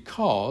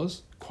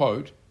because,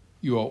 quote,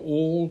 you are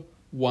all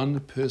one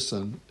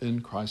person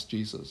in Christ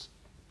Jesus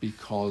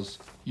because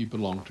you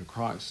belong to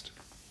Christ.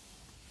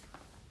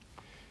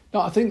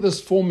 Now, I think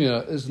this formula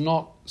is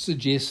not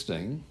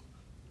suggesting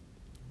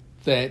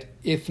that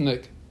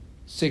ethnic,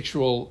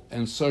 sexual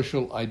and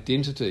social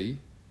identity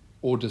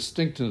or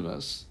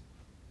distinctiveness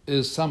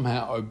is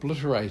somehow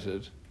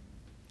obliterated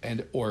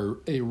or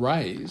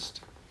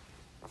erased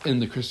in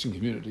the Christian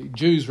community.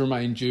 Jews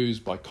remain Jews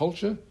by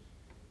culture.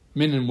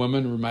 Men and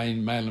women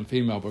remain male and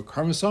female by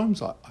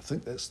chromosomes. I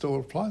think that still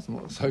applies. I'm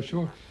not so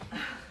sure.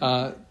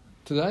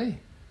 Today,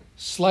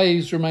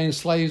 slaves remain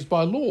slaves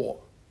by law.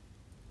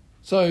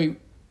 So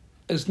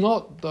it's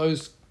not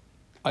those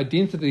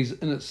identities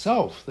in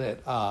itself that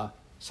are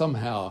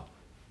somehow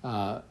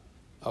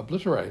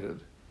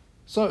obliterated.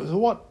 So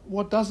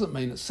what does it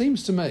mean? It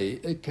seems to me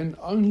it can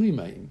only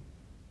mean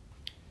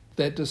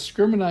that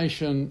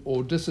discrimination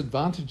or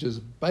disadvantages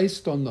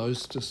based on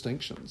those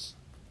distinctions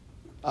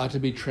are to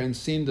be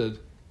transcended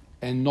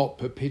and not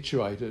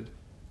perpetuated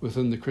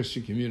within the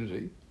Christian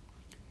community.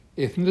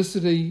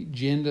 Ethnicity,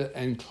 gender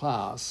and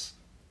class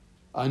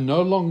are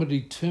no longer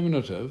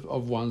determinative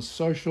of one's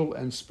social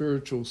and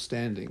spiritual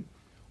standing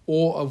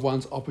or of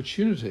one's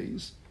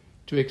opportunities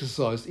to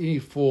exercise any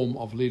form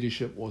of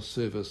leadership or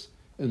service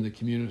in the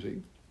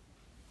community.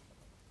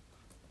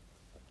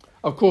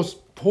 Of course,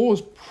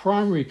 Paul's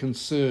primary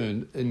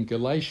concern in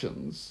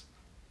Galatians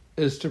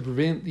is to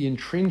prevent the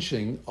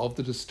entrenching of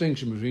the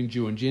distinction between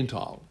Jew and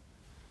Gentile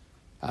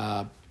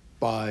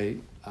by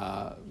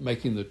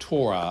making the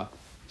Torah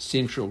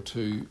central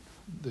to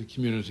the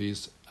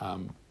community's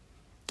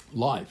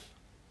life.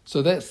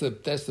 So that's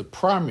the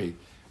primary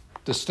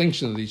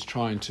distinction that he's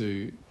trying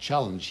to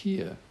challenge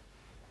here.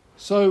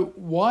 So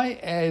why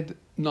add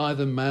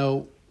neither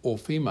male or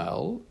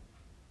female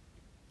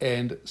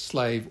and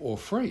slave or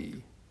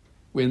free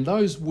when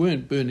those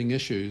weren't burning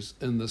issues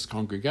in this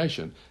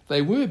congregation?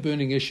 They were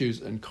burning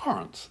issues in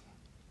Corinth,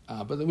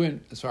 but they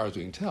weren't, as far as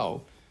we can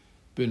tell,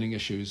 burning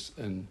issues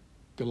in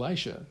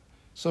Galatia.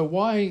 So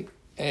why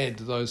add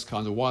those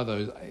kinds of, why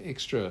those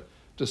extra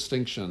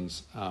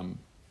distinctions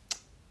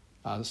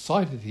are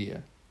cited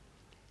here?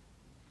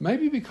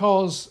 Maybe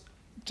because,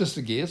 just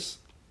a guess,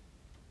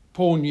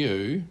 Paul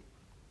knew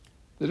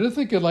that if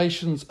the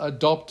Galatians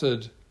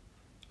adopted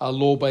a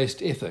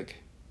law-based ethic,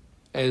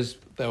 as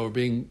they were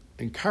being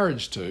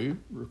encouraged to,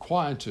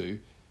 required to,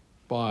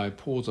 by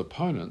Paul's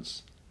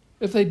opponents,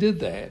 if they did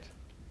that,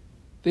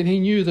 then he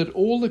knew that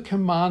all the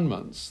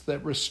commandments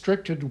that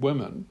restricted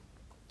women,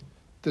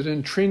 that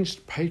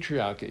entrenched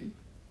patriarchy,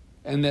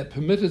 and that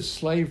permitted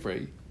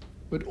slavery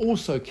would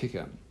also kick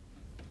in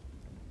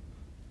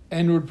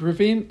and would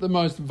prevent the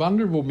most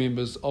vulnerable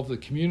members of the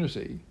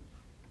community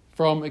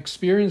from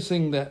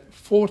experiencing that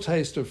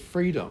foretaste of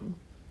freedom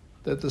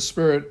that the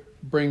Spirit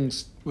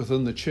brings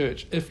within the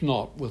church, if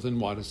not within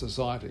wider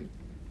society.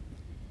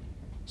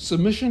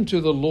 Submission to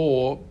the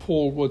law,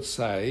 Paul would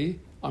say,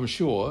 I'm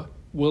sure,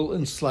 will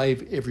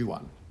enslave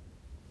everyone,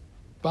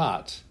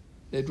 but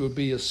it would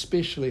be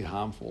especially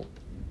harmful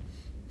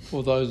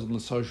for those on the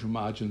social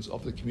margins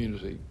of the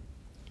community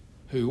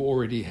who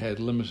already had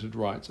limited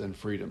rights and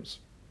freedoms.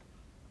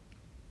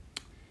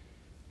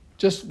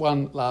 Just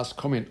one last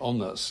comment on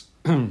this.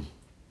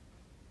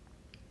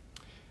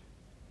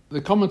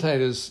 The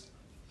commentators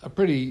are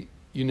pretty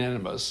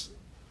unanimous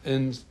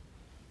in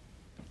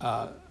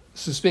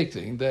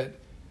suspecting that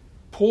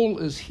Paul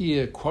is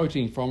here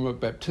quoting from a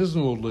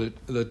baptismal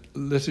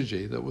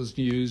liturgy that was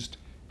used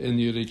in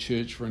the early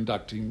church for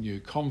inducting new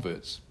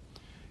converts.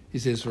 He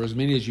says, "For as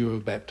many as you were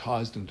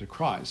baptized into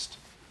Christ,"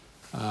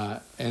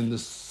 and the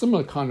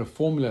similar kind of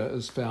formula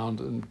is found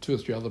in 2 or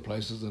 3 other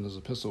places in his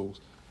epistles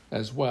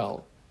as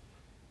well.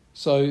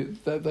 So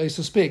they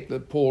suspect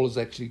that Paul is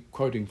actually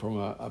quoting from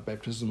a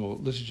baptismal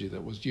liturgy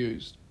that was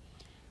used.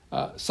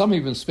 Some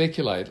even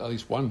speculate, at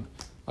least one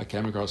I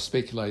came across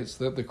speculates,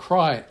 that the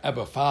cry,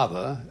 "Abba,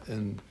 Father,"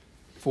 in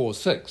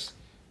 4:6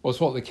 was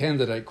what the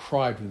candidate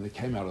cried when they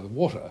came out of the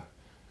water,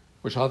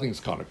 which I think is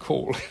kind of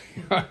cool.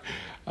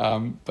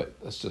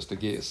 But that's just a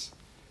guess.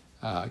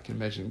 I can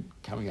imagine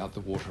coming out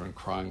the water and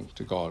crying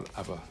to God,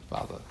 "Abba,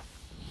 Father."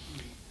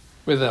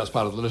 Whether that was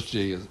part of the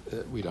liturgy,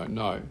 we don't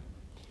know.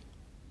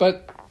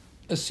 But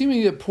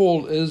assuming that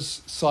Paul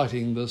is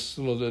citing this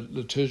sort of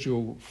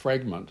liturgical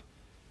fragment,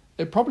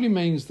 it probably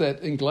means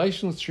that in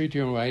Galatians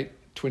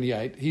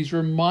 3:28, he's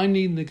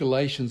reminding the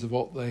Galatians of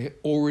what they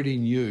already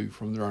knew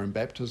from their own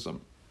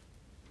baptism,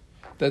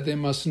 that they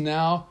must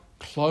now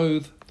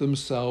clothe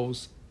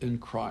themselves in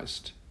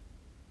Christ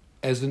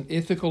as an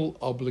ethical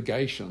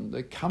obligation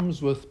that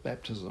comes with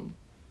baptism,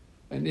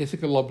 an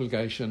ethical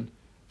obligation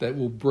that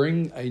will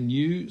bring a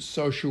new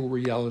social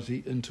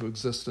reality into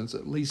existence,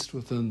 at least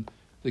within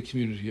the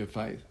community of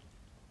faith.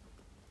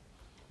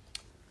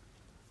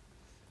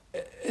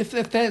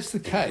 If that's the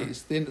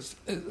case, then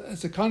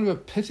it's a kind of a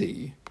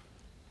pity,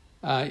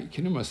 you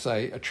can almost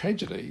say a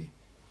tragedy,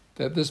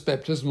 that this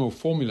baptismal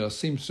formula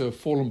seems to have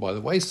fallen by the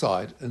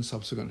wayside in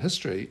subsequent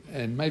history,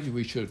 and maybe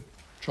we should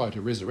try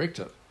to resurrect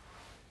it.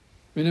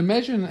 I mean,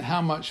 imagine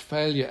how much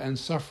failure and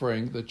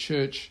suffering the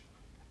church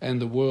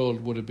and the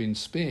world would have been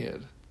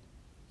spared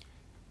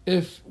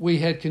if we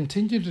had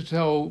continued to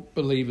tell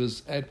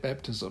believers at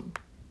baptism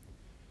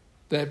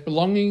that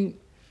belonging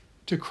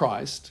to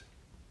Christ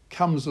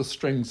comes with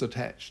strings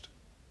attached.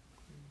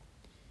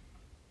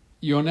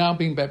 You are now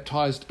being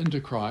baptized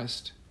into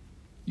Christ.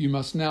 You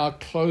must now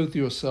clothe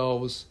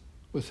yourselves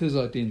with his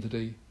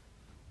identity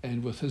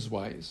and with his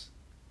ways.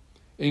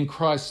 In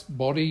Christ's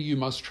body, you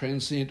must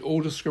transcend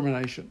all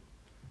discrimination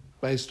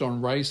based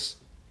on race,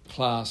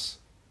 class,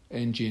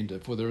 and gender,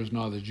 for there is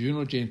neither Jew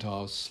nor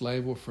Gentile,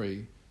 slave or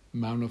free,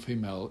 male nor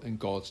female, in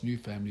God's new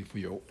family, for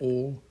you are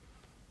all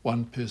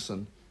one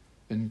person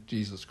in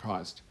Jesus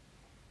Christ.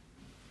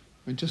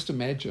 I mean, just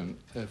imagine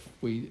if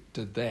we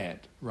did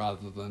that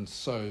rather than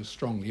so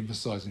strongly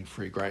emphasising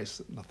free grace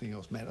that nothing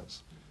else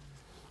matters.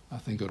 I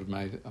think it would have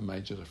made a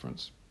major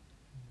difference.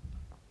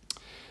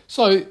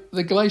 So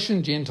the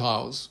Galatian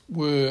Gentiles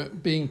were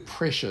being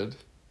pressured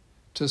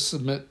to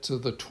submit to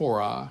the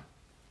Torah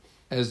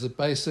as the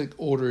basic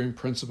ordering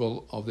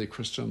principle of their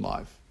Christian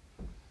life,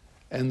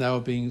 and they were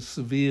being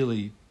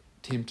severely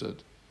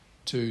tempted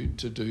to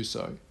do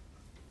so.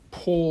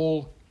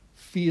 Paul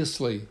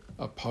fiercely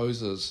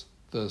opposes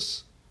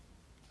this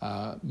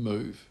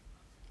move,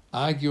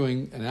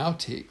 arguing in our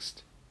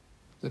text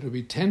that it would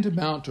be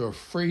tantamount to a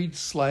freed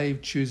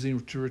slave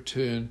choosing to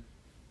return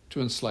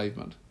to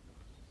enslavement,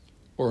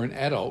 or an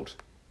adult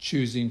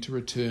choosing to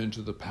return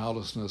to the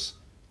powerlessness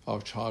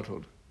of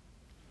childhood.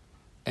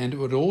 And it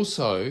would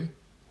also,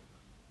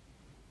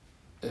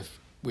 if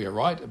we are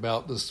right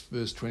about this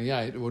verse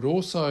 28, it would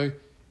also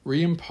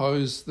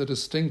reimpose the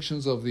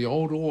distinctions of the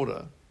old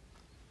order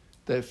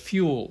that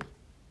fuel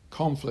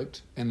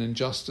conflict and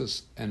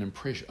injustice and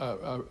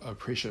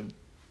oppression.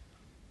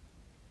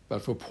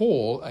 But for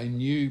Paul, a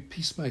new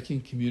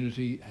peacemaking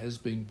community has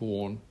been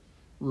born,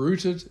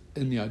 rooted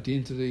in the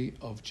identity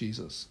of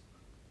Jesus.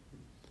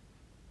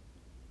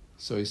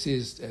 So he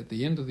says at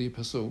the end of the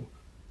epistle,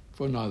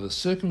 "For neither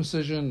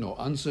circumcision nor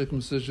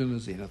uncircumcision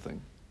is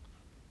anything,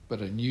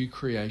 but a new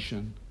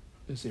creation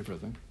is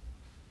everything.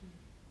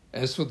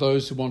 As for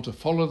those who want to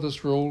follow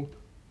this rule,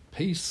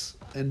 peace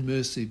and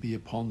mercy be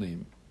upon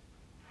them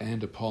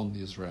and upon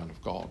the Israel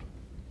of God."